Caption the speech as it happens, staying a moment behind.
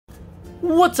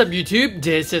What's up YouTube,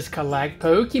 this is Collect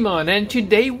Pokemon and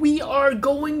today we are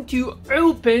going to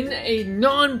open a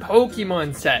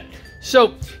non-Pokemon set.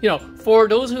 So, for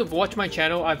those who have watched my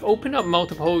channel, I've opened up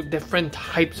multiple different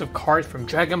types of cards from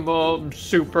Dragon Ball,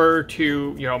 Super,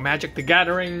 to, Magic the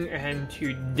Gathering, and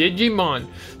to Digimon.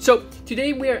 So,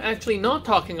 today we are actually not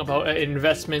talking about an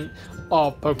investment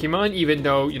of Pokemon, even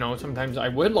though, sometimes I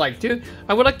would like to.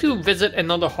 I would like to visit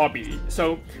another hobby.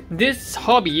 So, this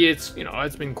hobby is,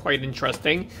 it's been quite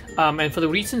interesting. And for the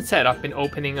recent set, I've been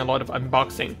opening a lot of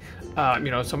unboxing.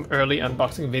 Some early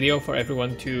unboxing video for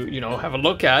everyone to, have a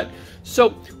look at.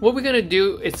 So what we're gonna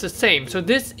do is the same. So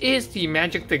this is the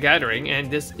Magic the Gathering,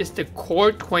 and this is the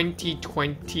Core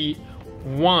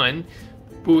 2021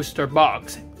 booster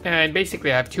box. And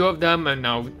basically I have two of them, and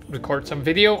I'll record some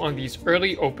video on these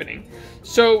early opening.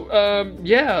 So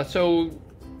so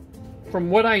from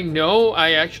what I know,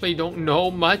 I actually don't know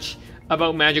much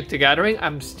about Magic the Gathering.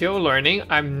 I'm still learning.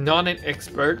 I'm not an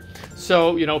expert.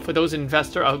 So, for those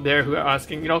investors out there who are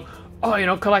asking,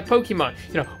 collect Pokemon,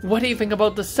 what do you think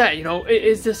about the set?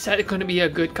 Is this set going to be a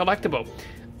good collectible?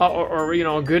 Or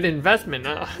a good investment?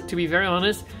 To be very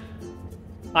honest,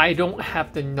 I don't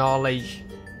have the knowledge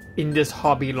in this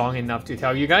hobby long enough to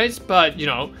tell you guys, but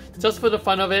just for the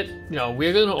fun of it,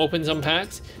 we're gonna open some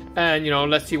packs and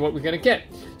let's see what we're gonna get.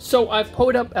 So I've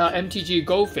pulled up MTG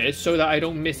Goldfish so that I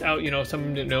don't miss out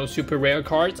some super rare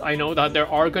cards. I know that there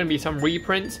are going to be some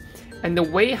reprints, and the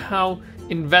way how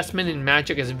investment in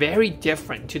Magic is very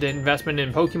different to the investment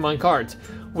in Pokemon cards,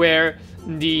 where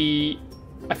I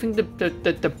think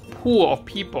the pool of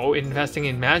people investing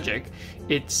in Magic,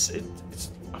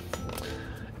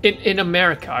 in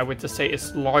America, I would just say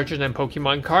it's larger than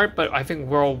Pokemon card, but I think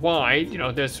worldwide,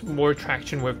 there's more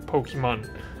traction with Pokemon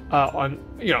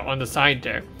on the side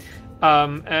there.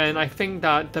 And I think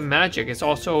that the Magic is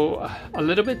also a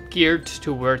little bit geared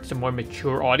towards the more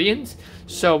mature audience.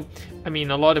 So, I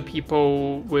mean, a lot of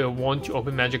people will want to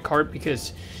open Magic card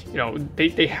because,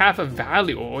 they have a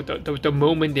value the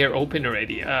moment they're open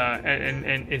already.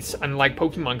 And it's unlike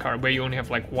Pokemon card where you only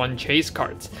have like one chase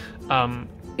cards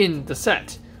in the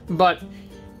set. But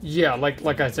yeah,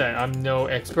 like I said, I'm no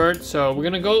expert, so we're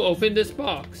gonna go open this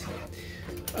box.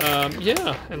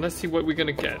 Yeah, and let's see what we're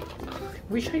gonna get.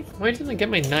 Why didn't I get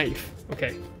my knife?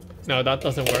 Okay, no, that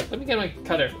doesn't work. Let me get my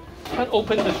cutter. Can't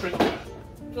open this right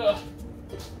now.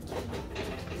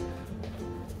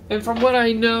 And from what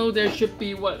I know, there should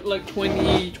be what, like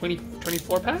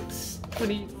 24 packs?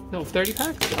 30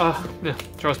 packs? No,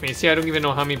 trust me. See, I don't even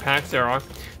know how many packs there are.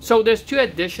 So there's two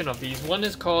editions of these. One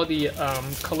is called the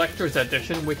Collector's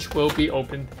Edition, which will be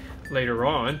opened later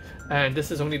on. And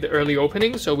this is only the early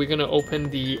opening, so we're gonna open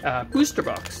the booster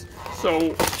box.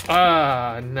 So,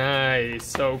 nice.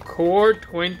 So Core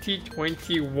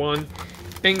 2021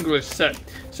 English set.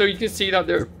 So you can see that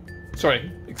they're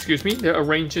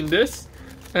arranged in this.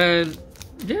 And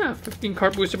yeah, 15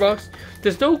 card booster box.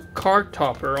 There's no card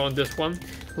topper on this one,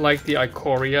 like the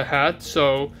Ikoria had.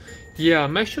 So yeah,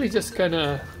 I'm actually just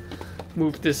gonna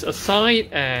move this aside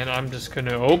and I'm just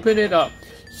gonna open it up.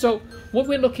 So what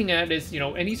we're looking at is,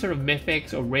 any sort of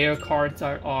mythics or rare cards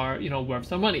are worth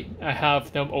some money. I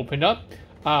have them opened up.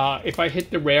 If I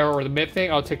hit the rare or the mythic,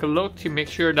 I'll take a look to make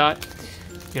sure that,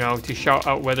 to shout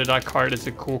out whether that card is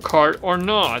a cool card or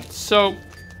not. So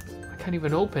I can't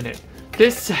even open it.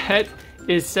 This set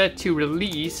is set to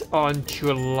release on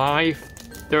July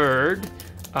 3rd,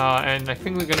 and I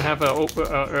think we're gonna have an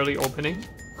early opening.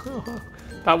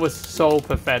 That was so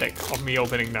pathetic of me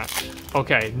opening that.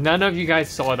 Okay, none of you guys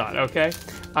saw that, okay?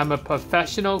 I'm a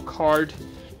professional card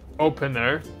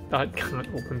opener that can't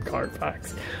open card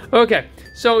packs. Okay,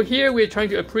 so here we're trying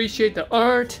to appreciate the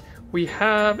art. We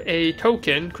have a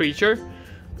token creature.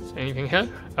 Is anything here?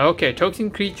 Okay,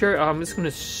 token creature. I'm just gonna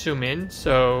zoom in,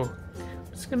 so I'm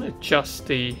just gonna adjust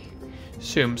the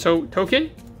zoom. So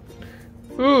token.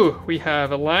 Ooh, we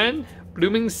have a land,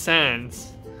 Blooming Sands.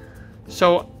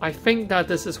 So I think that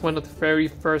this is one of the very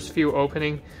first few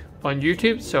opening on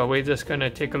YouTube. So we're just gonna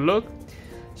take a look.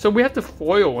 So we have the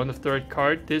foil on the third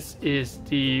card. This is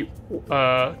the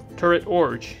Turret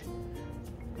Orge.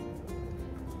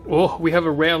 Oh, we have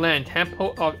a rare land,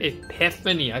 Temple of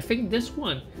Epiphany. I think this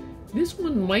one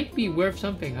might be worth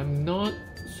something. I'm not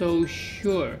so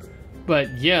sure.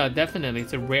 But yeah, definitely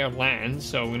it's a rare land,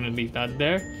 so we're gonna leave that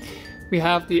there. We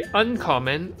have the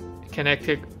uncommon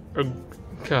Kinetic.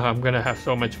 I'm gonna have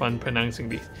so much fun pronouncing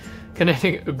these.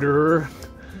 Kinetic.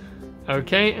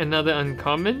 Okay, another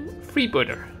uncommon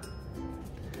Freebooter.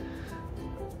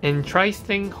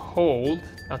 Entrancing Hold.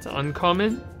 That's an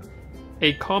uncommon.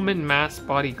 A common Mass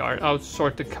Bodyguard. I'll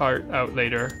sort the card out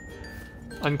later.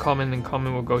 Uncommon and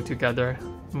common will go together.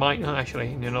 Mine, oh, actually,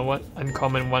 you know what?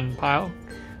 Uncommon 1 pile.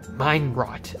 Mind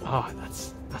Rot. Oh,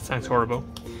 that sounds horrible.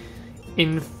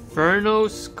 Inferno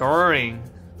Scarring.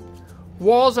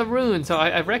 Walls of Ruin. So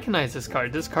I recognize this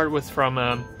card. This card was from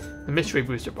the Mystery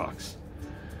Booster box.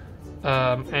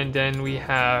 And then we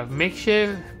have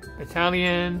Makeshift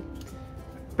Battalion.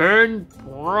 Burn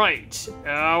Bright.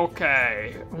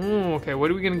 Okay. Ooh, okay, what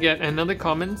are we gonna get? Another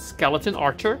common, Skeleton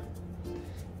Archer.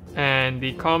 And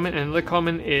another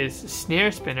common is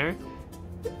Snare Spinner.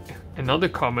 Another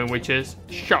common, which is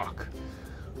Shock.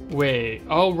 Wait.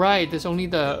 Oh right, there's only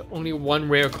one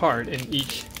rare card in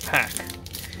each pack.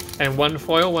 And 1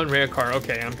 foil, 1 rare card.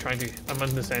 Okay, I'm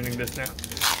understanding this now.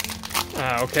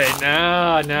 Okay,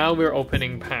 now we're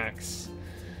opening packs.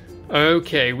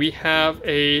 Okay, we have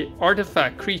a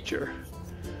artifact creature.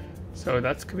 So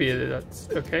that's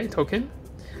okay, token.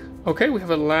 Okay, we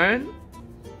have a land.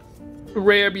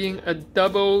 Rare being a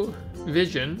double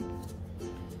vision.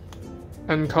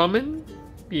 Uncommon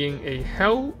being a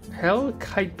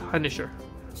Hellkite Punisher.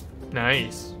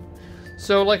 Nice.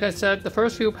 So like I said, the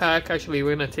first few pack, actually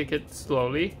we're gonna take it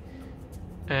slowly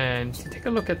and take a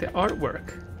look at the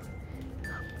artwork.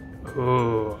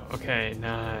 Oh, okay,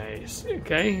 nice.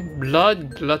 Okay,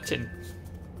 Blood Glutton.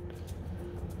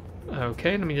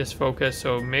 Okay, let me just focus.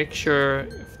 So make sure,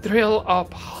 Thrill of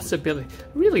Possibility.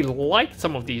 Really like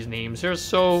some of these names. They're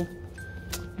so,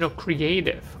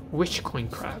 creative. Witchcoin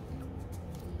Crab.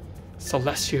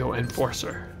 Celestial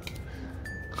Enforcer.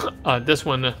 This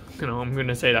one, I'm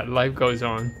gonna say that life goes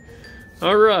on.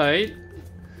 All right.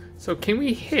 So can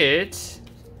we hit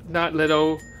that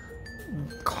little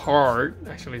card?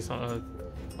 Actually, it's not a...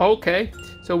 Okay,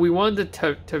 so we want the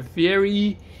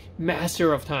Taveri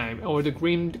Master of Time or the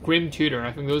Grim Tutor.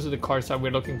 I think those are the cards that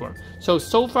we're looking for.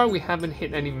 So far we haven't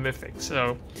hit any mythics.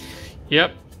 So,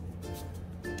 yep.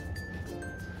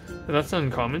 So that's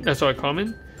uncommon. That's all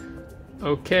common.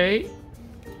 Okay,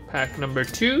 pack number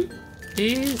 2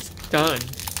 is done.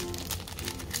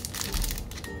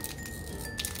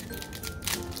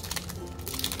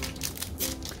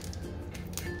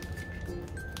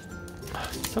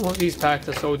 Some of these packs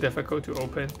are so difficult to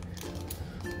open.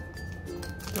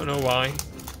 Don't know why.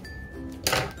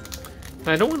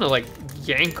 I don't want to like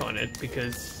yank on it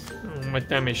because I might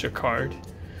damage a card.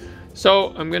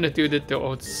 So I'm gonna do the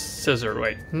old scissor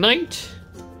way. Knight.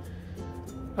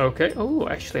 Okay. Oh,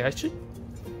 actually, I should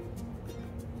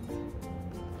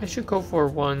go for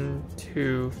 1,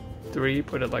 2, 3.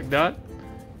 Put it like that.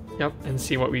 Yep, and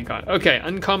see what we got. Okay,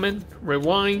 uncommon.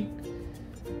 Rewind.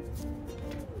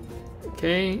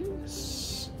 Okay,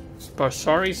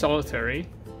 Barsari Solitary,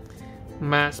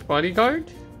 Mass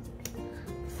Bodyguard,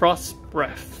 Frost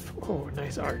Breath. Oh,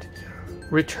 nice art.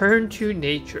 Return to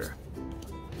Nature.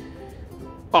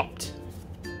 Opt.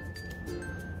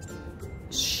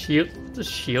 The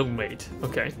Shieldmate.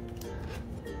 Okay.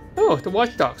 Oh, the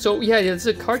Watchdog. So yeah, it's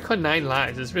a card called 9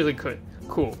 Lives. It's really good.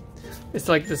 Cool. It's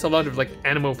like there's a lot of like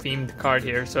animal themed card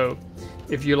here. So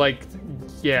if you like,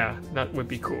 yeah, that would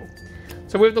be cool.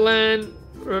 So with the land,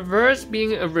 reverse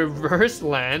being a reverse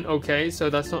land, okay, so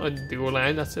that's not a dual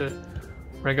land, that's a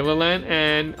regular land.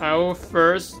 And our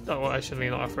first, oh, actually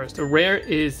not our first, the rare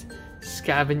is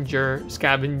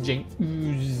Scavenging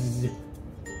Ooze.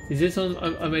 Is this on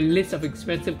my list of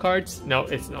expensive cards? No,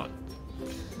 it's not.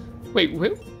 Wait,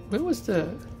 where was the...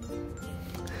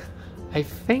 I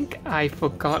think I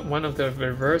forgot one of the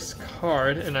reverse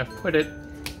card and I put it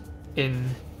in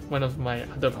one of my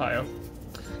other pile.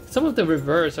 Some of the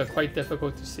reverse are quite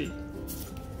difficult to see.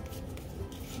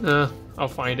 I'll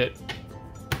find it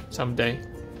someday.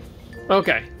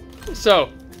 Okay, so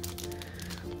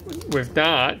with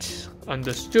that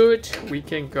understood, we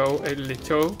can go a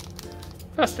little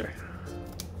faster.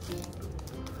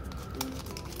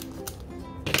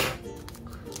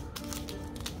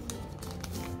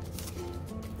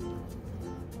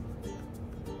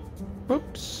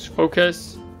 Oops,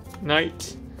 focus,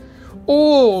 night.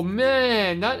 Oh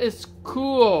man, that is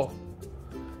cool.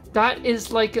 That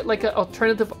is like an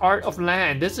alternative art of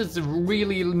land. This is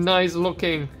really nice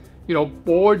looking,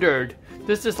 bordered.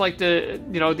 This is like the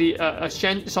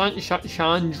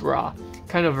Chandra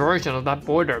kind of version of that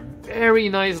border. Very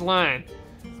nice land.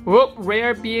 Whoop,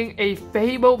 rare being a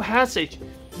Fable Passage.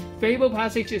 Fable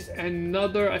Passage is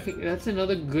another, I think that's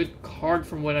another good card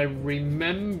from what I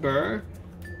remember.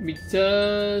 Let me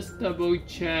just double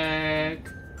check.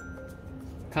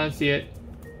 Can't see it.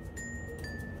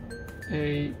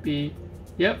 A, B.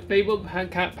 Yep, Fable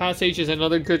Passage is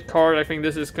another good card. I think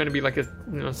this is going to be like a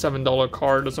 $7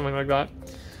 card or something like that.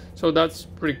 So that's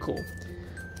pretty cool.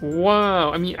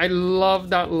 Wow, I mean, I love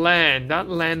that land. That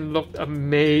land looked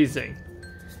amazing.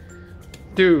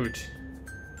 Dude,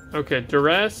 Okay,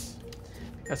 Duress.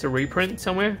 That's a reprint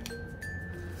somewhere.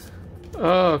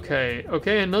 Okay,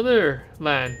 okay, another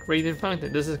land. Radiant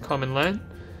Fountain. This is a common land.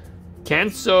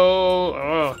 Cancel.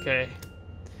 Oh, okay.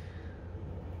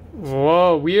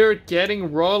 Whoa, we are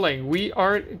getting rolling. We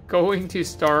are going to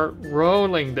start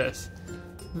rolling this.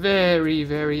 Very,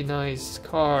 very nice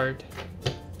card.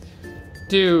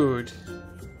 Dude.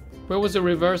 Where was the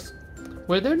reverse?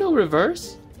 Were there no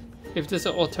reverse? If this is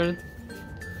an alternative.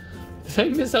 Did I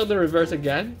miss out the reverse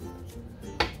again?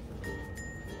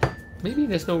 Maybe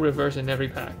there's no reverse in every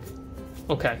pack.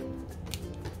 Okay.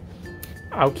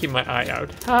 I'll keep my eye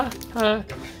out. Ha ha.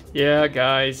 Yeah,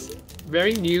 guys.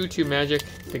 Very new to Magic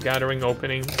the Gathering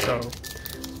opening, so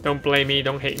don't blame me,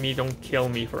 don't hate me, don't kill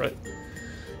me for it.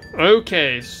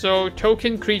 Okay, so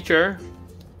token creature.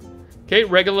 Okay,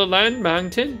 regular land,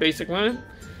 mountain, basic land.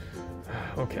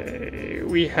 Okay,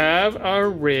 we have our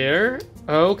rare.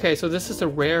 Okay, so this is a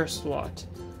rare slot.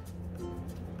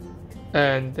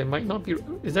 And there might not be...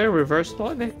 Is there a reverse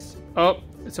slot next? Oh,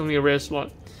 it's only a rare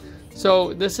slot.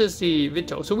 So this is the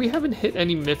Vito. So we haven't hit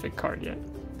any mythic card yet.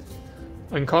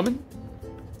 Uncommon.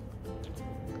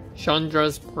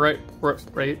 Chandra's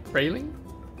Railing?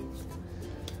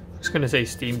 I was gonna say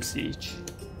Steam Siege.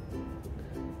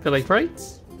 Village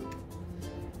Rights.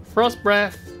 Frost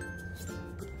Breath.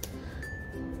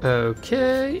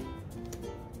 Okay.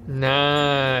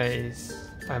 Nice.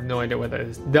 I have no idea what that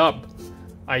is. Dub.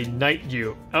 I knight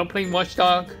you. Outplaying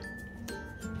Watchdog.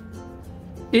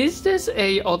 Is this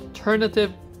a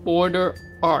alternative border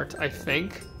art, I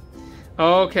think?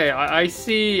 Okay, I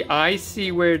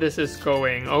see where this is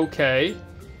going. Okay.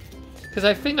 Because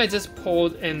I think I just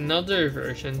pulled another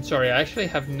version. Sorry, I actually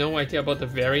have no idea about the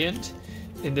variant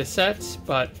in this set,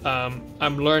 but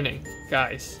I'm learning,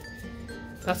 guys.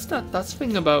 That's the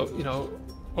thing about, you know,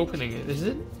 opening it, is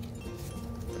it?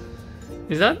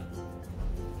 Is that?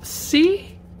 See?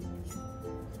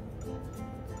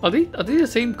 Are they the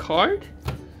same card?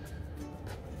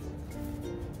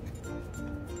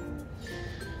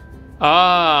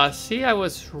 Ah, see, I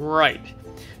was right.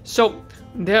 So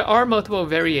there are multiple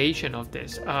variations of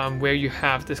this, where you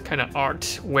have this kind of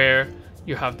art where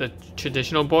you have the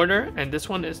traditional border, and this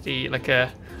one is the like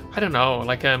a, I don't know,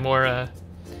 like a more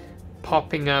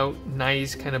popping out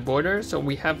nice kind of border. So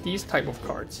we have these type of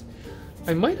cards.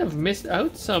 I might have missed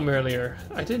out some earlier.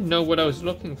 I didn't know what I was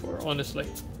looking for, honestly.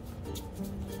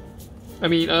 I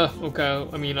mean, okay.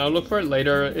 I mean, I'll look for it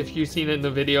later. If you've seen it in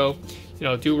the video, you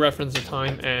know, do reference the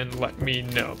time and let me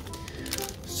know.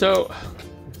 So,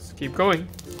 let's keep going.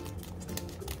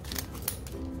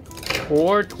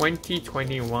 Core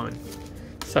 2021.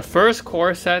 It's the first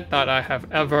core set that I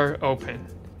have ever opened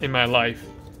in my life,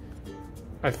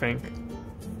 I think.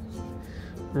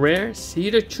 Rare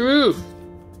Seed of Truth.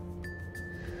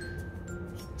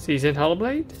 Seasoned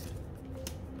Hellblade.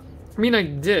 I mean, I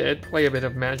did play a bit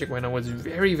of Magic when I was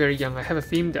very, very young. I have a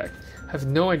theme deck. I have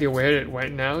no idea where it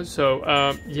went now. So,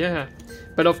 yeah.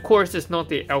 But of course, it's not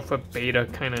the alpha beta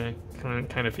kind of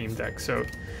theme deck. So,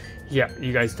 yeah,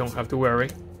 you guys don't have to worry.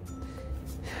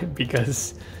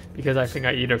 because I think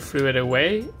I either threw it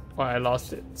away or I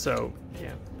lost it. So,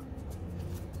 yeah.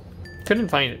 Couldn't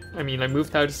find it. I mean, I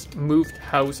moved house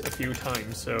a few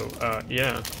times. So,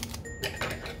 yeah.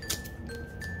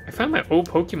 I found my old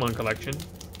Pokemon collection.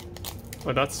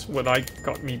 Well, that's what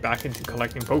got me back into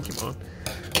collecting Pokemon.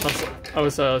 I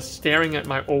was staring at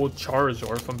my old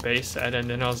Charizard from base set, and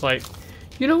then I was like,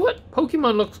 you know what?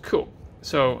 Pokemon looks cool.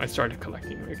 So I started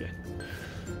collecting them again.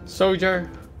 Soldier.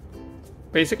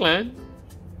 Basic land.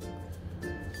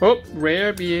 Oh,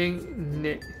 rare being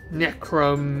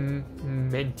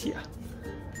Necromentia.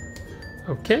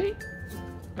 Okay.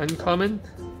 Uncommon.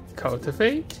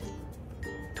 Cultivate.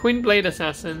 Twin Blade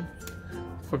Assassin.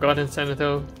 Forgotten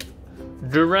Senator.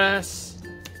 Duress.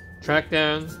 Track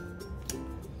Down.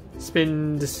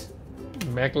 Spins.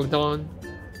 Megalodon.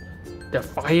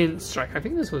 Defiant Strike. I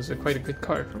think this was quite a good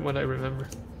card from what I remember.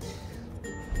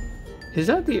 Is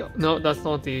that the... No, that's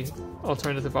not the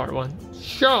alternative art one.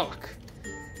 Shock!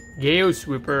 Gale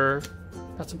Swooper.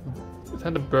 Is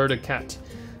that a bird or cat?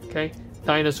 Okay.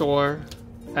 Dinosaur.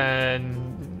 And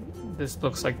this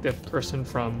looks like the person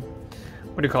from...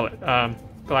 What do you call it?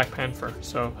 Black Panther.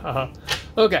 So,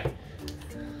 okay.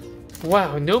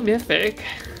 Wow, no mythic.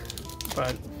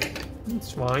 But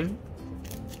it's fine.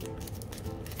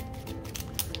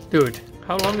 Dude,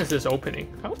 how long is this opening?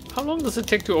 How long does it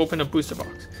take to open a booster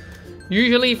box?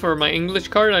 Usually for my English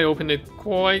card, I open it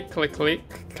quite quickly.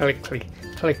 I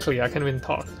can't even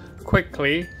talk.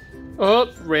 Quickly.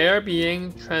 Oh, rare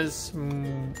being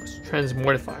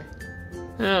Transmortify.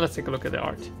 Let's take a look at the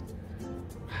art.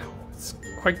 Wow, it's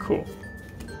quite cool.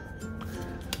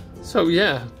 So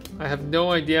yeah, I have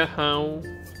no idea how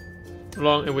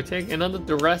long it would take, and then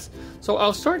the rest. So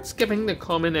I'll start skipping the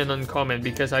common and uncommon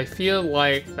because I feel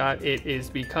like that it is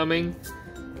becoming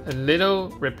a little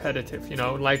repetitive. You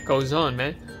know, life goes on,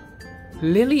 man.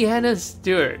 Liliana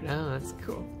Stewart. Oh, that's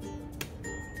cool.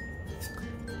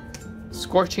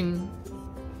 Scorching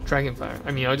Dragonfire.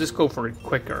 I mean, I'll just go for it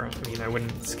quicker. I mean, I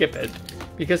wouldn't skip it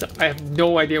because I have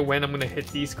no idea when I'm gonna hit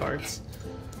these cards.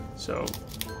 So.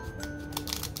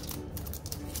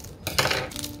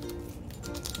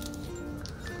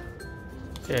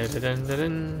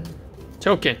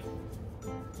 Token.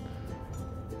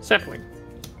 Sapling.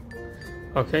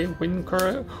 Okay,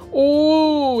 Windcurrent.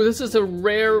 Oh, this is a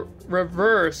rare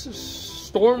reverse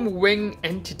Stormwing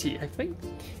Entity. I think.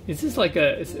 Is this like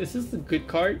a? Is this a good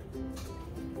card?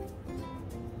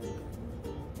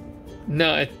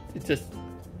 No, it just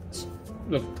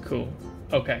looked cool.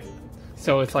 Okay,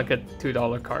 so it's like a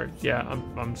 $2 card. Yeah,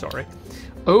 I'm sorry.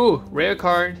 Oh, rare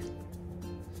card.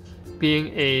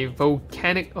 Being a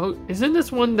volcanic. Oh, isn't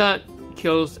this one that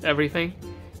kills everything?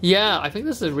 Yeah, I think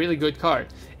this is a really good card.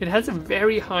 It has a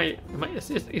very high.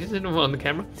 Is it on the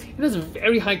camera? It has a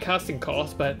very high casting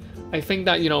cost, but I think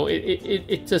that, you know,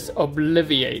 it just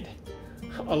obliviate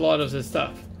a lot of the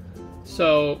stuff.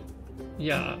 So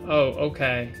yeah. Oh,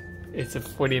 okay. It's a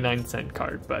 49-cent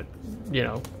card, but you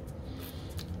know,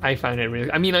 I find it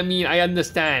really. I mean, I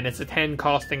understand it's a 10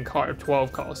 costing card,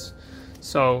 12 cost.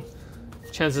 So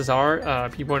chances are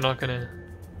people are not gonna.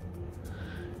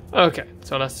 Okay,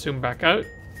 so let's zoom back out,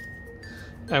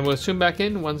 and we'll zoom back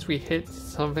in once we hit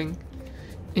something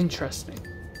interesting.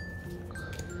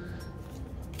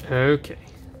 Okay.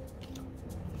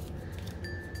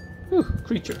 Ooh,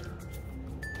 creature.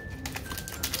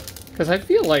 Because I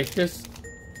feel like there's,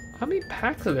 how many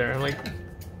packs are there? Like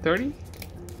 30?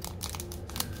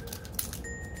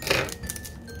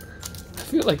 I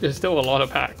feel like there's still a lot of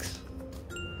packs.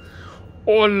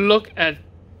 Oh, look at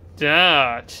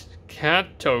that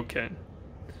cat token.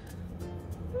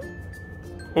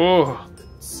 Oh,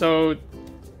 so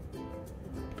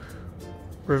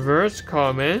reverse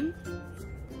common.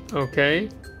 Okay,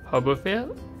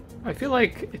 Hubberfail. I feel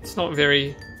like it's not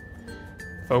very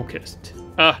focused.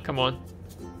 Ah, come on.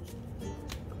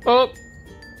 Oh,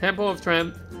 Temple of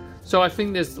Tramp. So I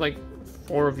think there's like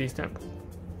 4 of these temples.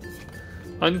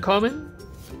 Uncommon.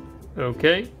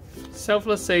 Okay.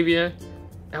 Selfless Savior.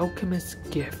 Alchemist's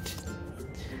Gift.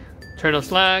 Eternal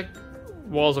Slag.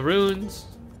 Walls of Runes.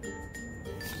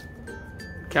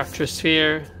 Capture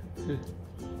Sphere.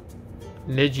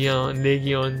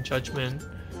 Legion Judgment.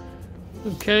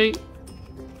 Okay.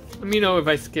 Let me know if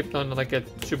I skipped on like a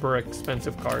super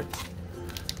expensive card.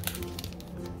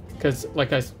 Because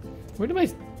like where did I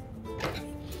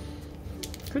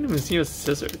couldn't even see those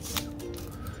scissors.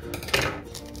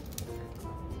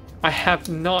 I have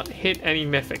not hit any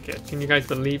mythic yet. Can you guys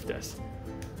believe this?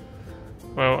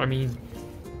 Well, I mean,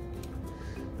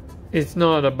 it's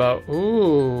not about.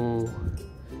 Ooh,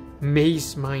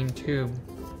 Mace Mine Tomb.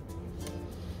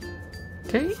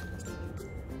 Okay.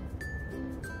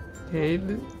 Okay.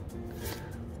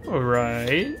 All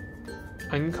right.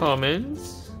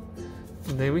 Uncommons.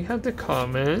 And then we have the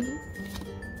common.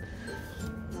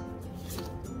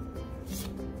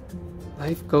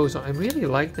 Life Goes On. I really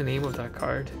like the name of that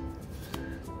card.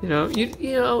 You know,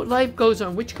 you know, Life Goes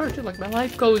On. Which card do you like? My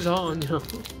Life Goes On. You know,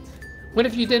 what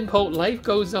if you didn't pull Life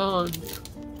Goes On?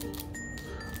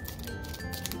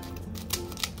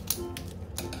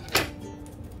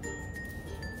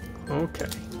 Okay.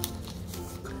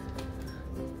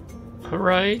 All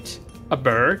right. A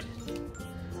bird.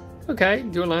 Okay,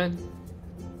 do a line.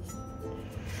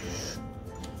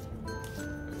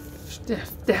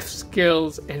 Death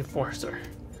Skills Enforcer.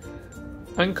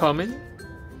 Uncommon.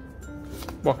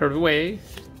 Walker of the Way.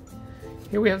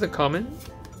 Here we have the common.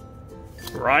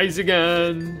 Rise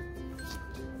Again.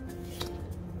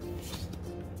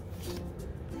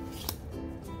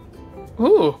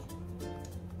 Ooh.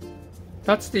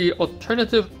 That's the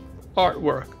alternative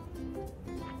artwork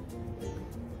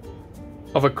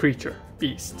of a creature,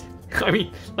 beast. I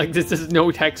mean, like, this is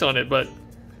no text on it, but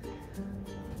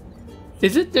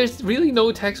is it? There's really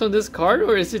no text on this card,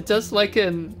 or is it just like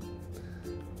a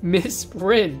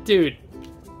misprint, dude?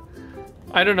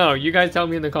 I don't know. You guys tell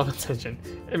me in the comment section.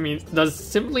 I mean, does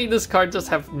simply this card just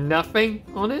have nothing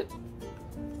on it?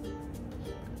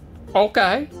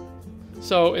 Okay,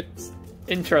 so it's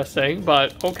interesting,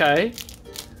 but okay.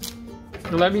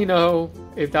 Let me know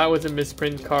if that was a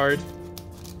misprint card.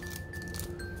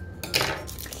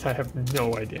 I have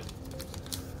no idea.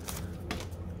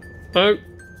 Oh,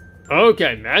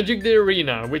 okay, Magic the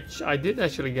Arena, which I did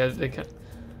actually get.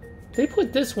 They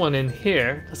put this one in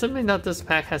here. Does that mean that this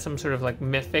pack has some sort of like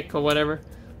mythic or whatever?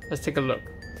 Let's take a look.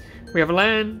 We have a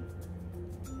land.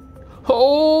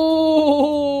 Oh,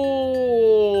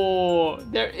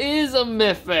 there is a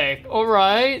mythic. All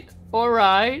right.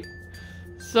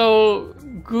 So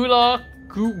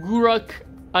Guruk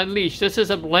Unleashed. This is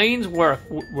a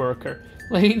Planeswalker.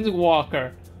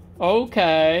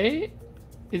 Okay.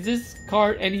 Is this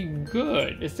card any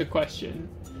good? Is the question.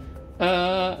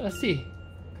 Let's see.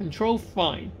 Control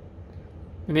fine.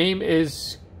 The name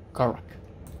is Guruk.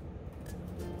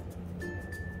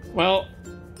 Well,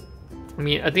 I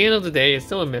mean, at the end of the day, it's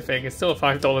still a mythic. It's still a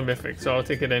 $5 mythic, so I'll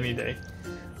take it any day.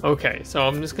 Okay, so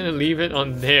I'm just gonna leave it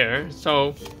on there.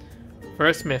 So,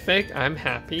 first mythic, I'm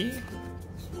happy.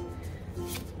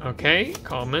 Okay,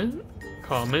 common,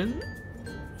 and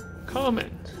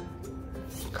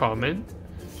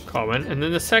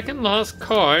then the second last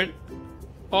card,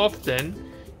 often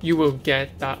you will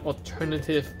get that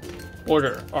alternative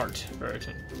border art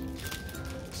version.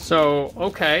 So,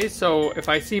 okay, so if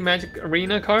I see Magic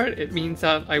Arena card, it means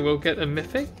that I will get a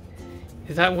mythic.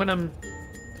 Is that what I'm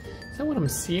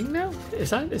seeing now?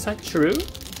 Is that true?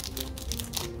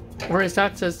 Or is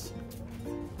that just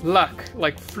luck,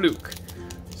 like fluke?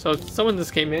 So someone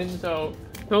just came in, so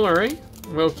don't worry,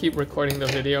 we'll keep recording the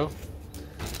video.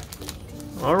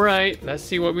 Alright, let's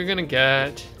see what we're gonna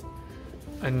get.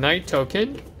 A night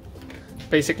token,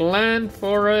 basic land,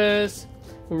 forest,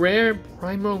 rare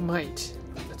primal might.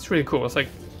 That's really cool. It's like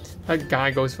that guy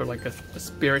goes for like a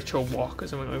spiritual walk or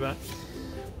something like that.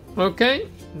 Okay,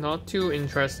 not too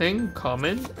interesting.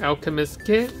 Common, alchemist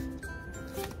gift,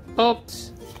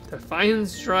 opt, defiant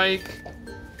strike.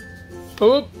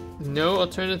 Oh, no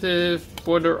alternative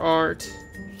border art.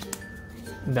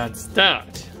 That's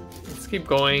that. Let's keep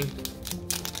going.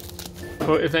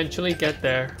 We'll eventually get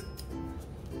there.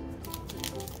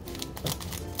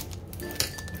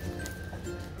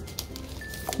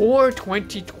 Core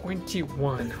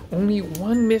 2021. Only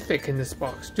one mythic in this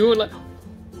box. Do it like...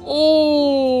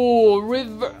 Oh,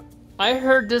 River. I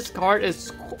heard this card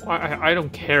is... I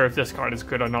don't care if this card is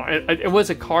good or not. It was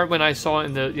a card when I saw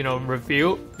in the,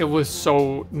 review. It was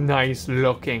so nice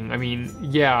looking. I mean,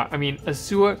 yeah. I mean,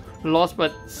 Azure lost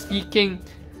but seeking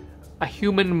a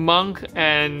human monk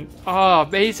and...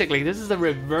 basically, this is the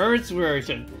reverse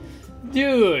version.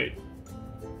 Dude.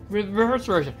 Reverse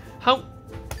version. How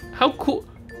cool...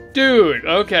 Dude,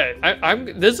 okay,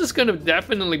 this is gonna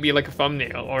definitely be like a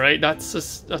thumbnail, all right? That's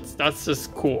just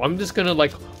cool. I'm just gonna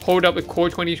like hold up a Core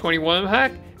 2021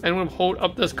 pack, and I'm gonna hold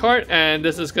up this card, and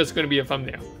this is just gonna be a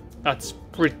thumbnail. That's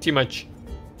pretty much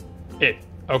it,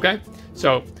 okay?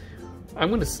 So, I'm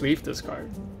gonna sleeve this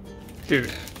card. Dude.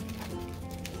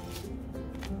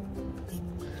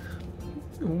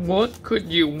 What could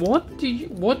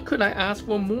I ask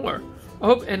for more?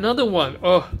 Oh, another one.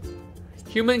 Oh,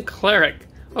 Human Cleric.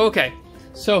 Okay,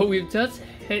 so we've just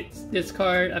hit this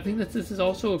card. I think that this is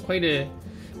also quite a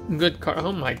good card.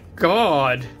 Oh my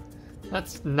god.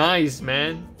 That's nice,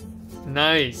 man.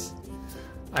 Nice.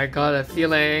 I got a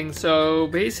feeling. So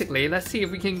basically, let's see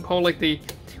if we can pull like the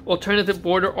alternative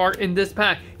border art in this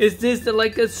pack. Is this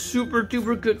like a super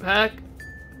duper good pack?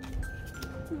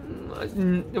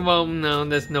 Well, no,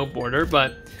 there's no border,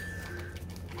 but...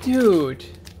 Dude.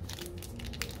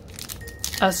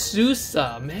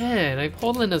 Azusa, man, I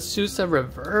pulled an Azusa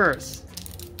reverse.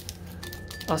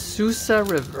 Azusa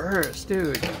reverse,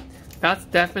 dude. That's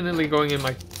definitely going in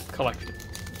my collection.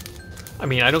 I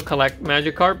mean, I don't collect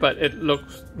Magic card, but it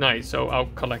looks nice, so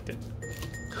I'll collect it.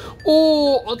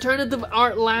 Oh, alternative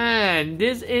art land.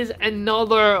 This is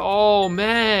another, oh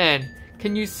man.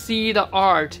 Can you see the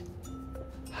art?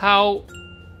 How,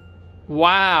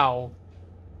 wow.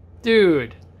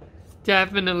 Dude,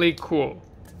 definitely cool.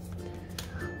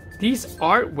 These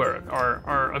artwork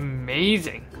are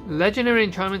amazing. Legendary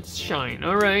enchantments shine.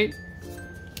 Alright.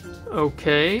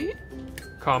 Okay.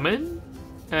 Common.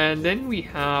 And then we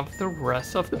have the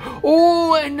rest of the...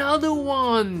 Oh, another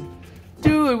one!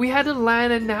 Dude, we had a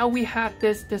land and now we have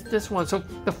this one. So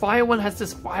the fire one has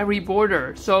this fiery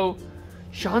border. So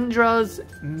Chandra's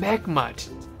Magmut.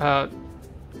 I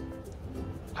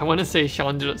want to say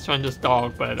Chandra's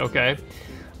dog, but okay.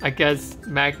 I guess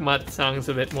Magmut sounds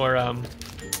a bit more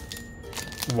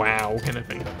wow kind of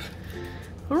thing.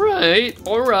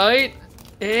 Alright.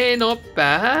 Hey, not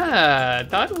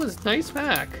bad. That was nice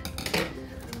pack.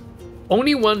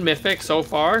 Only one mythic so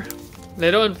far.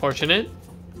 Little unfortunate.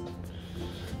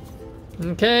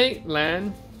 Okay,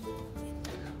 land.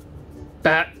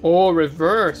 Bad. Oh,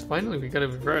 reverse. Finally, we got a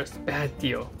reverse. Bad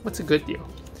deal. What's a good deal?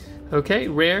 Okay,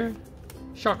 rare.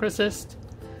 Shock resist.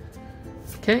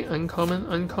 Okay, uncommon.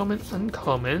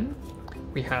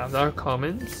 We have our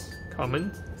commons.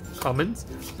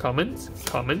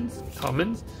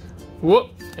 Whoop!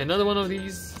 Another one of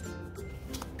these.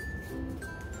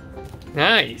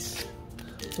 Nice.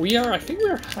 I think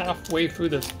we're halfway through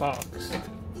this box.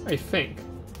 I think.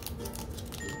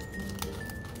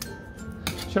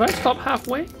 Should I stop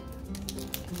halfway?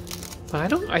 I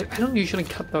don't usually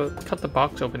cut the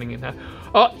box opening in half.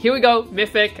 Oh, here we go,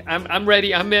 Mythic. I'm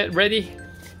ready. I'm ready.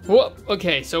 Whoop.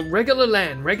 Okay, so regular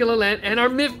land, and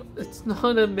our it's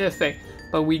not a Mythic,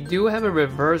 but we do have a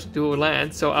reverse dual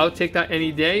land, so I'll take that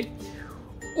any day.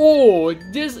 Oh,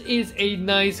 this is a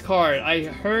nice card. I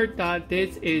heard that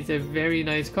this is a very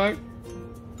nice card.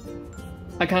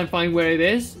 I can't find where it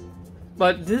is,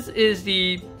 but this is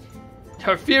the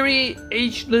Teferi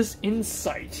Ageless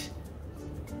Insight.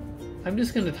 I'm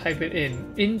just gonna type it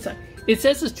in. Insight. It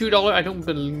says it's $2. I don't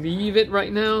believe it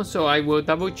right now, so I will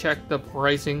double check the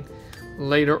pricing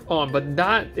later on. But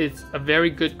that is a very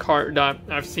good card that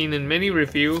I've seen in many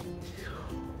reviews.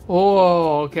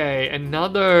 Oh, okay,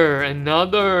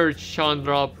 another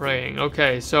Chandra Praying.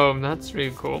 Okay, so that's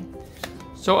really cool.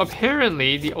 So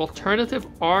apparently the alternative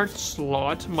art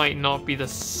slot might not be the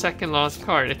second last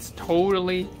card. It's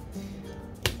totally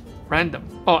random.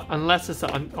 Oh, unless it's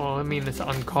it's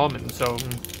uncommon. So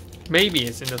maybe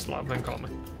it's in the slot of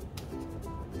uncommon.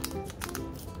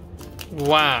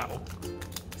 Wow,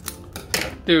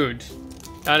 dude,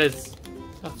 that's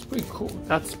pretty cool.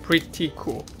 That's pretty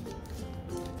cool.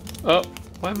 Oh,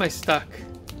 why am I stuck?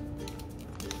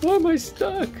 Why am I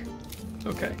stuck?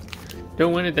 Okay.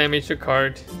 Don't want to damage the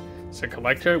card. It's a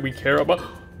collector. We care about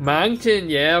Mountain.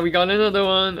 Yeah, we got another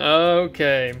one.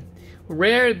 Okay.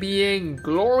 Rare being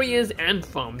Glorious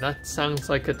Anthem. That sounds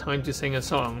like a time to sing a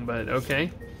song, but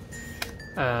okay.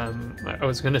 I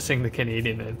was gonna sing the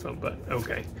Canadian anthem, but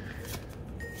okay.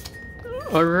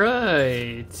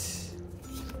 Alright.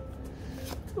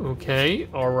 Okay,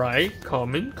 alright.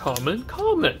 Common.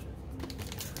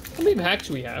 How many packs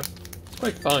do we have? It's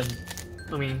quite fun.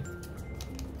 I mean,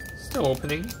 still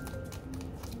opening.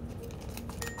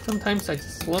 Sometimes I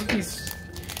just love these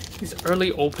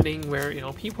early opening where, you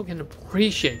know, people can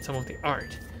appreciate some of the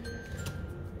art.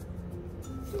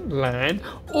 Land.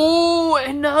 Oh,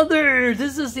 another!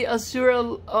 This is the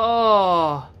Asura.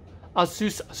 Oh,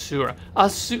 Asura.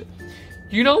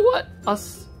 You know what?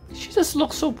 She just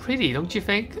looks so pretty, don't you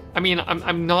think? I mean,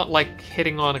 I'm not like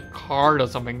hitting on a card or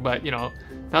something, but you know,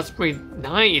 that's pretty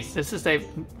nice. This is the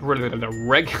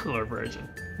regular version.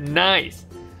 Nice.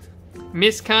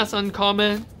 Miscast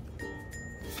uncommon.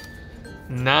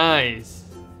 Nice.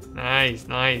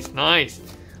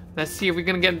 Let's see if we're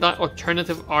gonna get that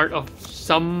alternative art of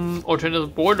some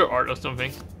alternative border art or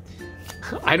something.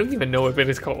 I don't even know if it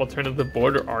is called alternative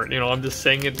border art. You know, I'm just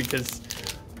saying it because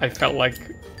I felt like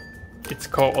it's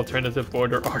called alternative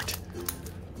border art.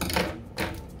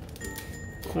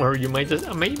 Or you might just,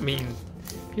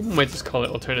 people might just call it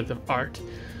alternative art.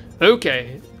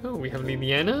 Okay. Oh, we have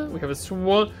Liliana. We have a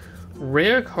Swan.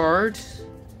 Rare card.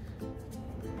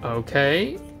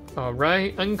 Okay.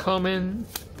 Alright. Uncommon.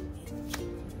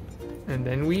 And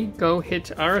then we go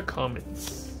hit our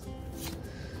commons.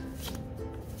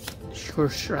 Sure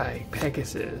Strike.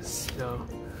 Pegasus. No.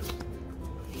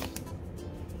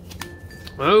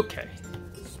 Okay.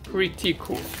 It's pretty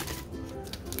cool.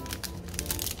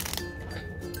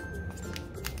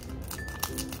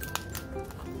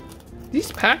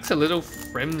 These packs are a little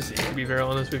flimsy, to be very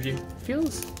honest with you.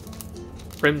 Feels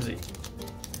flimsy.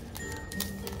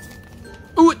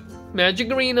 Ooh,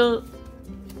 Magic Arena.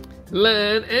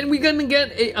 Land, and we're gonna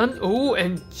get a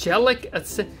Angelic.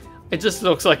 It just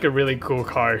looks like a really cool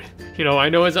card. You know, I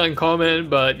know it's uncommon,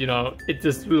 but you know, it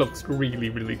just looks really,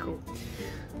 really cool.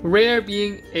 Rare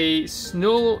being a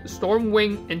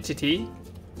Stormwing entity.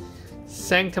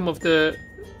 Sanctum of the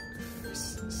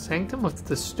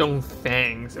Stone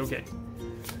Fangs. Okay.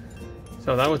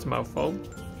 So that was a mouthful.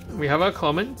 We have our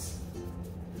comments.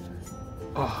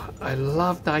 Oh, I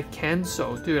love that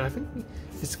Canso. Dude, I think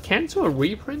is Canso a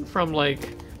reprint from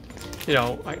like, you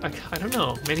know, I don't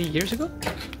know, many years ago?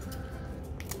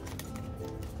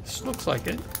 This looks like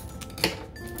it.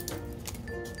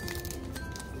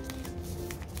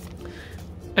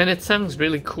 And it sounds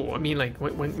really cool. I mean, like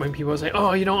when people say,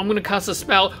 "Oh, you know, I'm gonna cast a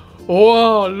spell."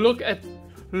 Oh, look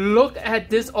at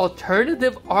this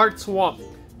alternative art swamp,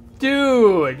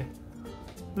 dude.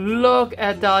 Look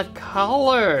at that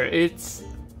color. It's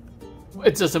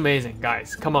just amazing,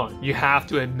 guys. Come on, you have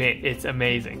to admit it's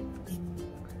amazing.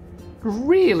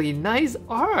 Really nice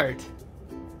art.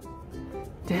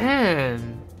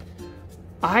 Damn.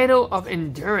 Idol of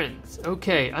Endurance.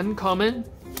 Okay, uncommon.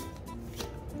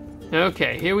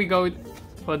 Okay, here we go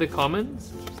for the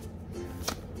commons.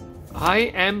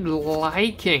 I am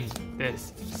liking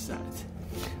this set.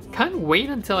 Can't wait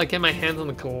until I get my hands on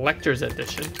the collector's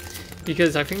edition,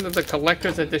 because I think that the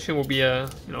collector's edition will be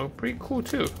pretty cool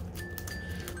too.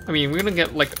 I mean, we're gonna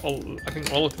get like I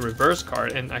think all of the reverse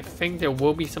card, and I think there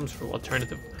will be some sort of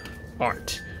alternative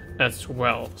art as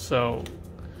well. So,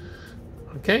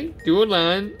 okay, dual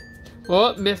land.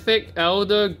 What mythic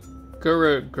Elder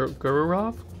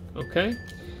Gururov? Okay,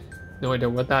 no idea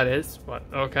what that is, but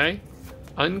okay.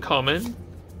 Uncommon.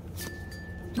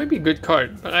 Might be a good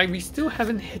card, but we still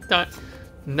haven't hit that.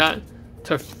 Not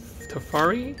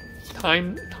Tafari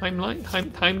time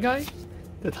guy,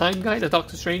 the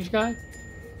Doctor Strange guy.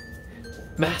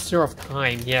 Master of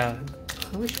Time, yeah.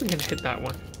 I wish we could hit that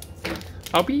one.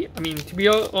 I mean, to be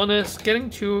honest, getting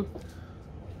to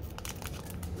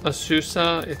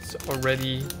Azusa, it's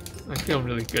already, I feel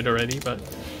really good already, but,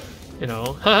 you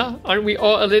know, aren't we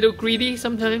all a little greedy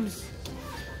sometimes?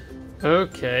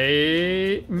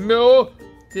 Okay, no,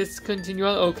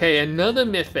 discontinuality, okay, another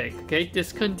mythic, okay,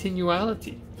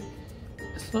 discontinuality.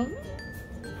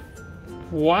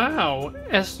 Wow,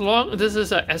 as long as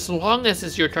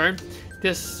it's your turn,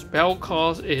 this spell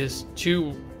cost is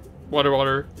 2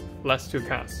 water, less 2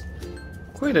 casts.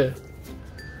 Quite a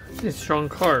strong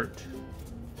card.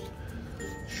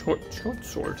 Short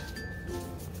sword.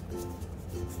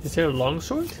 Is there a long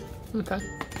sword? Okay.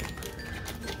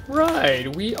 Right,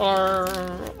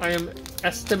 I am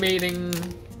estimating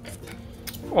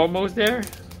almost there.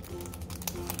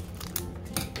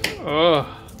 Oh,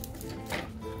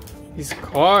 these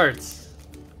cards.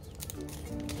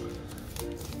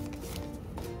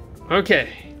 Okay,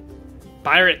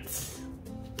 Pirates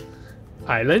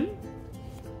Island,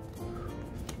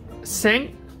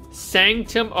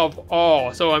 Sanctum of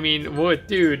Awe. So I mean, what,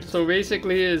 dude? So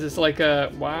basically, it's like a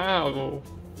wow.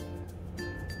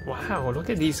 Look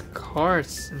at these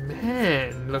cards,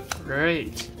 man. Look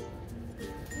great.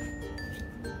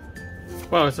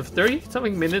 Wow, it's a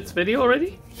 30-something minutes video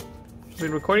already. I've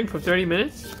been recording for 30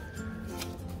 minutes.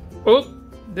 Oh,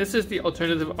 this is the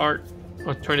alternative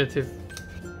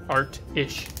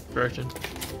art-ish version.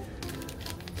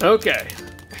 Okay,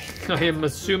 I am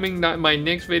assuming that my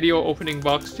next video opening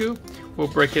box 2 will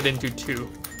break it into 2.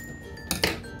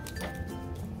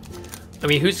 I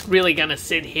mean, who's really gonna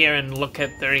sit here and look at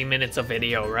 30 minutes of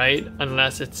video, right?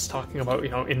 Unless it's talking about,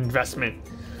 investment.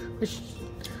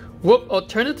 Whoop,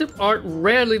 alternative art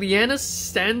rare Liliana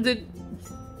standard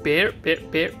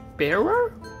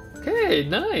bearer? Okay,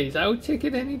 nice. I would take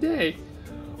it any day.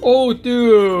 Oh,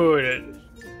 dude.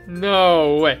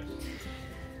 No way.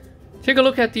 Take a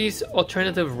look at these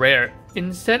alternative rare.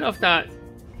 Instead of that,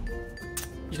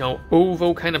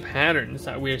 oval kind of patterns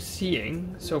that we're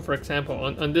seeing. So for example,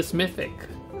 on this mythic,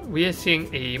 we are seeing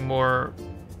a more,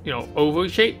 oval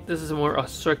shape. This is more a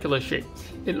circular shape.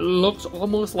 It looks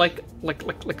almost like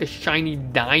a shiny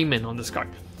diamond on this card.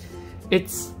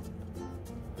 It's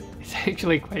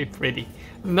actually quite pretty.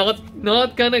 Not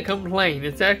gonna complain.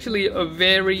 It's actually a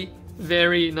very,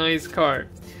 very nice card.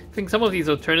 I think some of these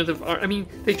alternative art, I mean,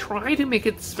 they try to make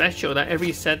it special that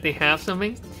every set they have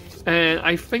something, and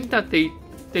I think that they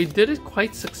did it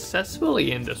quite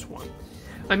successfully in this one.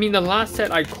 I mean, the last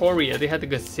set, Ikoria, they had the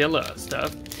Godzilla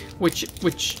stuff, which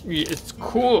is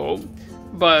cool,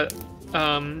 but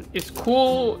it's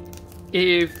cool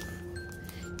if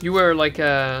you were like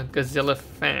a Godzilla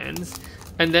fans.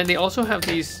 And then they also have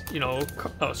these,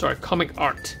 comic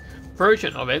art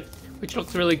version of it, which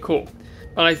looks really cool.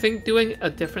 But I think doing a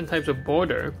different types of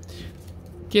border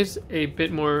gives a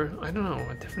bit more, I don't know,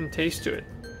 a different taste to it.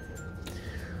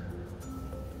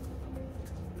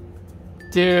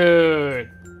 Dude,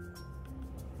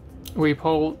 we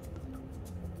pulled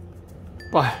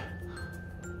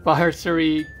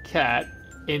Barsary Cat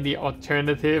in the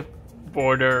alternative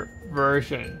border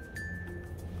version.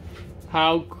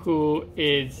 How cool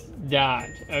is that?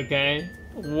 Okay.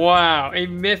 Wow, a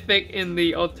mythic in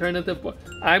the alternative.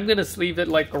 I'm gonna sleeve it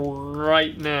like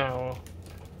right now.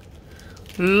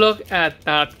 Look at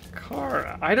that card.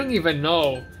 I don't even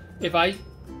know if I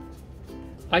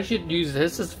should use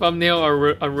this as thumbnail or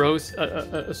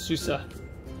a Susa.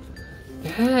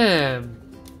 Damn.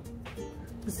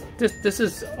 This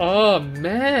is, oh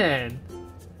man.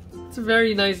 It's a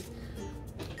very nice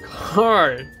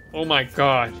card. Oh my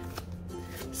god.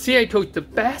 See, I told you, the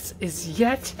best is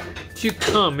yet to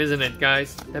come, isn't it,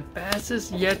 guys? The best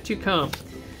is yet to come.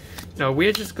 Now,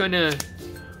 we're just gonna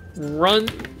run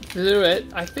through it.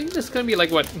 I think there's gonna be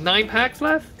like, what, 9 packs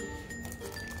left?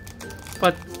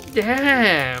 But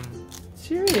damn,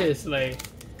 seriously,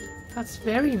 that's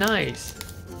very nice.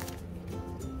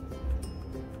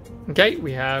 Okay,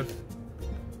 we have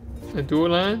a dual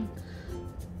land,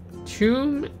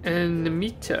 Tomb and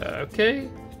Namita, okay.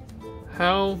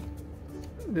 How?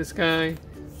 This guy,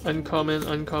 uncommon,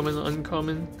 uncommon,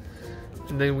 uncommon.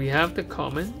 And then we have the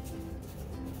common.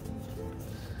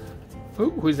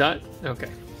 Ooh, who's that? Okay.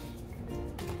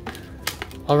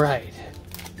 Alright.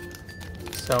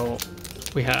 So,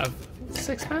 we have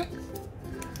 6 packs?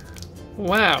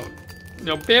 Wow.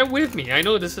 Now, bear with me. I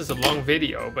know this is a long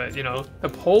video, but, you know, the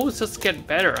polls just get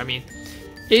better. I mean,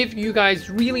 if you guys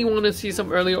really want to see some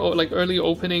early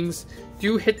openings,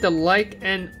 do hit the like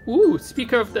and, ooh,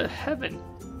 speaker of the heaven.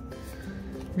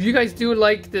 If you guys do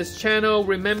like this channel,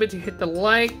 remember to hit the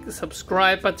like,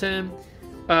 subscribe button.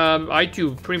 I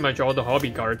do pretty much all the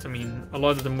hobby cards. I mean, a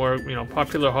lot of the more, you know,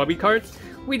 popular hobby cards.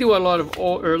 We do a lot of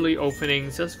all early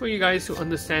openings just for you guys to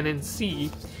understand and see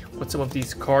what some of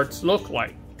these cards look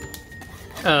like.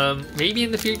 Maybe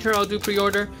in the future I'll do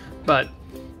pre-order, but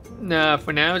nah,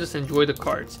 for now just enjoy the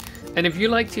cards. And if you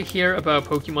like to hear about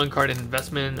Pokemon card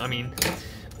investment, I mean,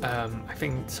 I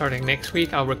think starting next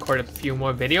week I'll record a few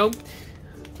more videos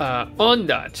on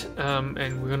that,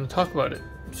 and we're going to talk about it.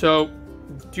 So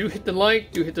do hit the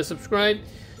like, do hit the subscribe.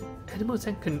 Animal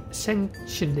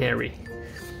Sanctuary.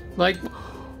 Like,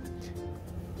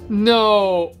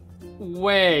 no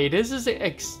way, this is the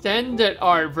extended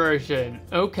art version.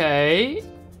 Okay.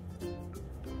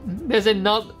 There's a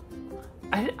not.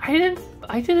 I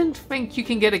didn't think you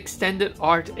can get extended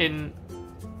art in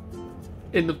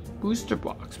the booster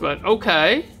box, but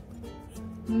okay.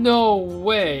 No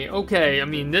way. Okay, I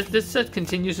mean this set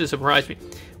continues to surprise me.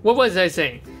 What was I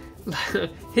saying?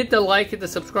 Hit the like, hit the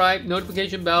subscribe,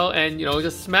 notification bell, and you know,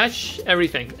 just smash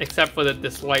everything except for the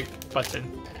dislike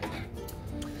button.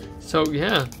 So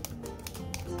yeah.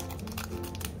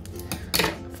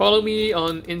 Follow me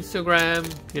on Instagram,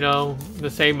 you know, the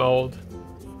same old.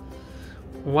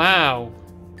 Wow.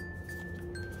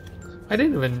 I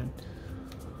didn't even...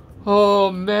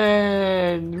 Oh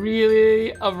man,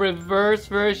 really? A reverse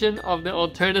version of the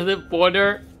alternative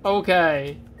border?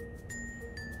 Okay.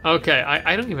 Okay,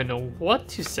 I don't even know what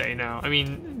to say now. I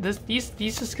mean, these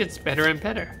just gets better and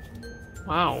better.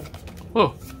 Wow.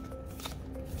 Whoa.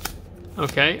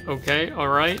 Okay, okay,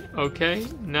 alright, okay.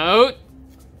 No!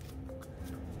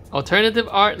 Alternative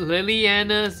art,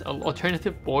 Liliana's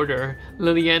alternative border,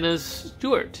 Liliana's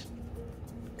Stewart.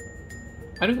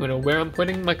 I don't even know where I'm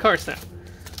putting my cards now.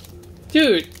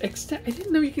 Dude, I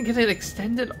didn't know you can get an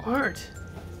extended art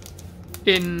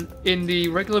in the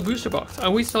regular booster box. I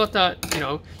always thought that, you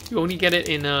know, you only get it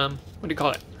in what do you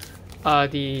call it?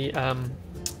 The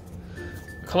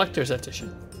collector's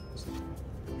edition.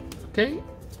 Okay.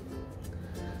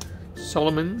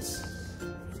 Solomon's.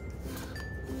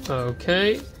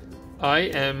 Okay. I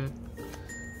am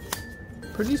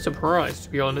pretty surprised, to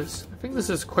be honest. I think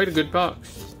this is quite a good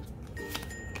box.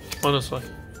 Honestly.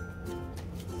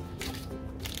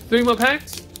 3 more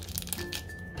packs?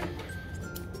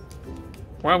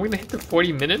 Wow, we're gonna hit the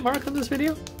 40-minute mark on this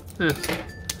video?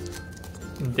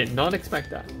 Did not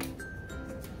expect that.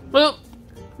 Well,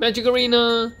 Magic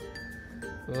Arena.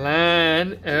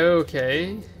 Land.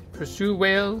 Okay. Pursue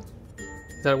Whale.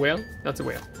 Is that a whale? That's a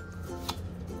whale.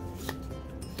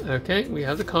 Okay, we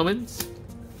have the commons.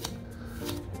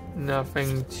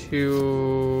 Nothing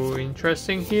too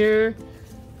interesting here.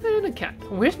 And a cat.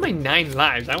 Where's my 9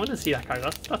 lives? I want to see that card.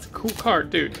 That's a cool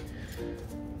card, dude.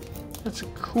 That's a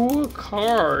cool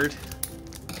card.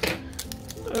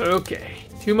 Okay,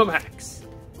 2 more packs.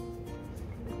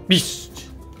 Beast.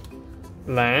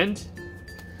 Land.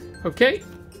 Okay.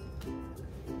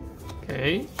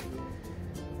 Okay.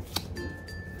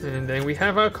 And then we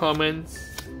have our commons.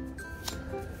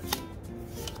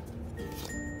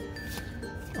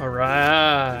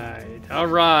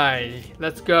 Alright,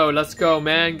 let's go,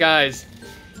 man, guys.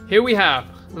 Here we have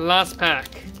last pack.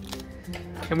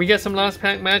 Can we get some last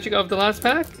pack magic of the last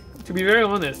pack? To be very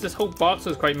honest, this whole box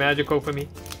was quite magical for me.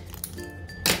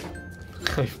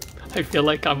 I feel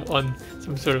like I'm on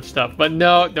some sort of stuff, but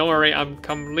no, don't worry, I'm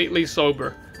completely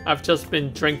sober. I've just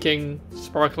been drinking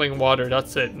sparkling water,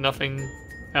 that's it, nothing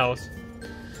else.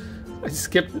 I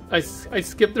skipped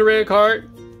the rare card.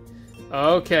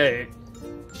 Okay.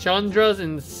 Chandra's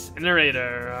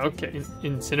Incinerator. Okay,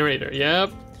 Incinerator,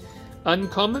 yep.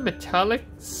 Uncommon Metallic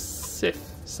Scythe.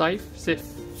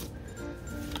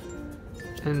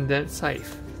 And then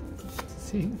Scythe.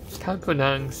 See?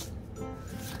 Kalponangs.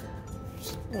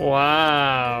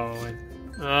 Wow.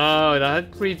 Oh,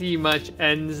 that pretty much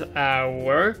ends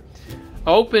our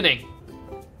opening.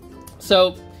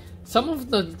 So, some of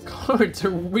the cards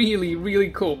are really, really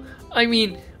cool. I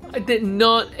mean, I did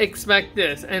not expect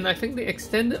this, and I think the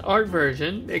extended art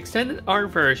version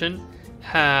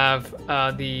have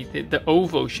the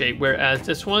oval shape, whereas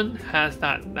this one has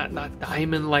that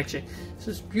diamond-like shape. This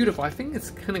is beautiful. I think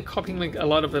it's kind of copying like a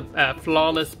lot of the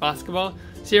Flawless Basketball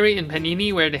series in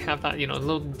Panini, where they have that, you know,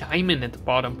 little diamond at the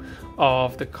bottom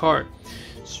of the card.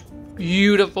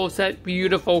 Beautiful set,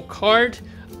 beautiful card.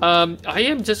 I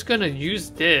am just gonna use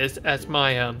this as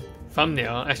my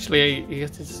thumbnail. Actually, I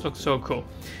guess it just looks so cool.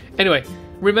 Anyway,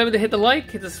 remember to hit the like,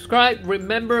 hit the subscribe.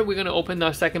 Remember, we're gonna open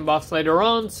our second box later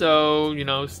on, so, you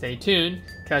know, stay tuned.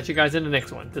 Catch you guys in the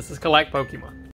next one. This is Collect Pokemon.